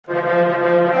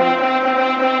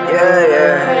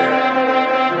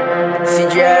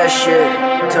shit.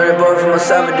 Tony boy from El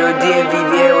Salvador, DMV,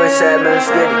 VA, Westside, man, let's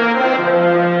get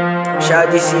it. Shout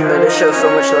out DC, man, let's show so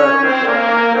much love.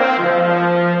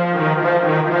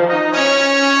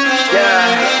 Yeah,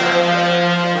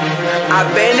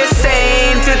 I've been the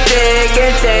same through thick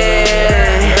and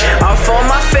thin. All for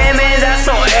my family, that's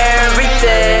on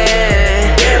everything.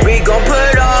 We gon'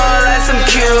 put on like some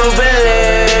Cuban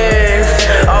links.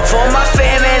 All for my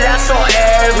family, that's on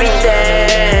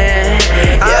everything.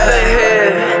 I've been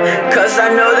hip, cause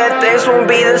I know that things won't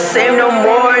be the same no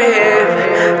more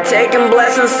hip. Taking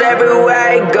blessings everywhere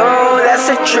I go, that's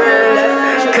a trip.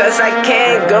 Cause I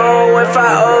can't go if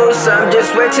I owe some.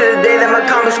 Just wait till the day that my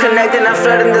commas connect and I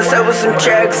flood in the cell with some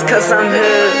checks. Cause I'm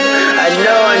hip, I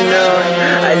know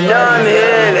I'm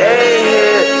hip, ayy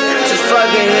hip. Just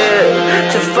fucking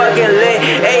hip, just fucking lit.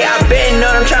 Ayy, I been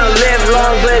known I'm tryna live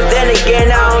long, but then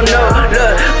again I don't know.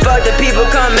 Look, fuck the people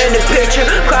come in the picture.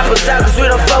 Crop us out cause we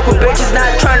don't fuck with bitches. Not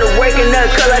tryna wake another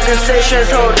cut like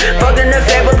concessions. Hold, fuck in the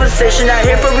favorite position. Not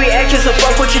here for reactions, so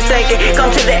fuck what you thinking.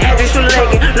 Come to the address with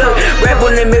Lincoln. Look, rap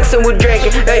when they mixing with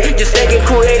drinking. Hey, just thinking,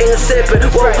 creating and sipping.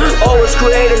 Whoa, always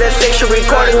creating that fiction.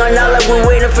 Recording on now like we're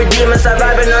waiting for demons. I'm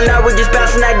vibing on now, we're just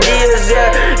bouncing ideas,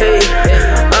 yeah. Hey,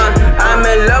 I'm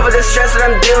in love with the stress that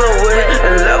I'm dealing with.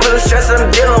 In love with the stress that I'm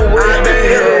dealing with.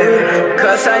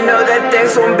 Cause I know that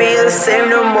things won't be the same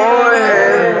no more.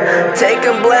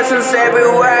 Taking blessings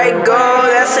everywhere I go,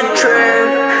 that's a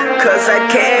trip. Cause I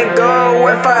can't go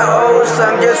if I owe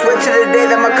some. Just wait till the day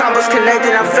that my combos connect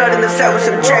and I'm flooding the set with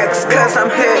some checks. Cause I'm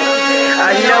hit.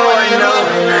 I know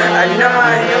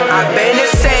I've been the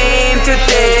same through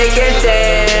thick and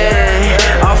thin.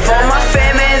 All for my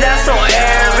family, that's on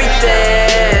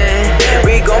everything.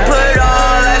 We gon' put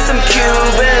on like some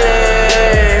Cuban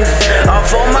links. All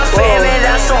for my family,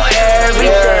 that's on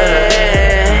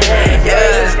everything. Yeah,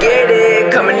 let's get it.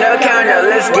 Coming up, counting up,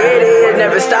 let's get it.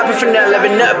 Never stopping from not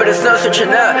living up, but it's no switching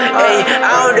up. Ayy,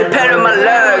 I don't depend on my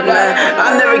luck, man.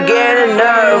 I'm never getting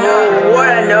enough. Oh, what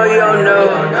I know you don't know.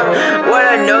 What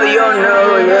I know you don't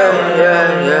know. Yeah.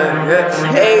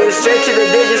 Ayy, straight to the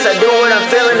digits. I do what I'm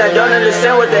feeling. I don't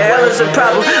understand what the hell is the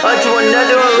problem. Onto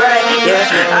another one, right? Yeah,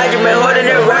 I just been holding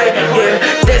it right. Yeah,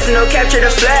 there's no capture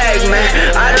the flag, man.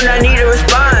 I do not need a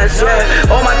response. Yeah,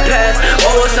 all my past,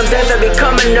 all some things I be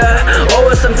coming up.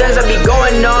 All some things I be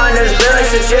going on. It's been like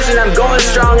 6 years and I'm going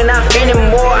strong and I'm feeling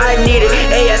more. I need it.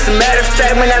 Hey, as a matter of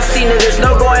fact, when I've seen it, there's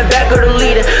no going back or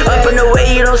deleting. Up and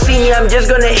away, you don't see me. I'm just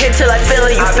gonna hit till I feel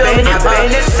it. You feel me? I've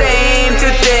been the same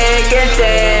through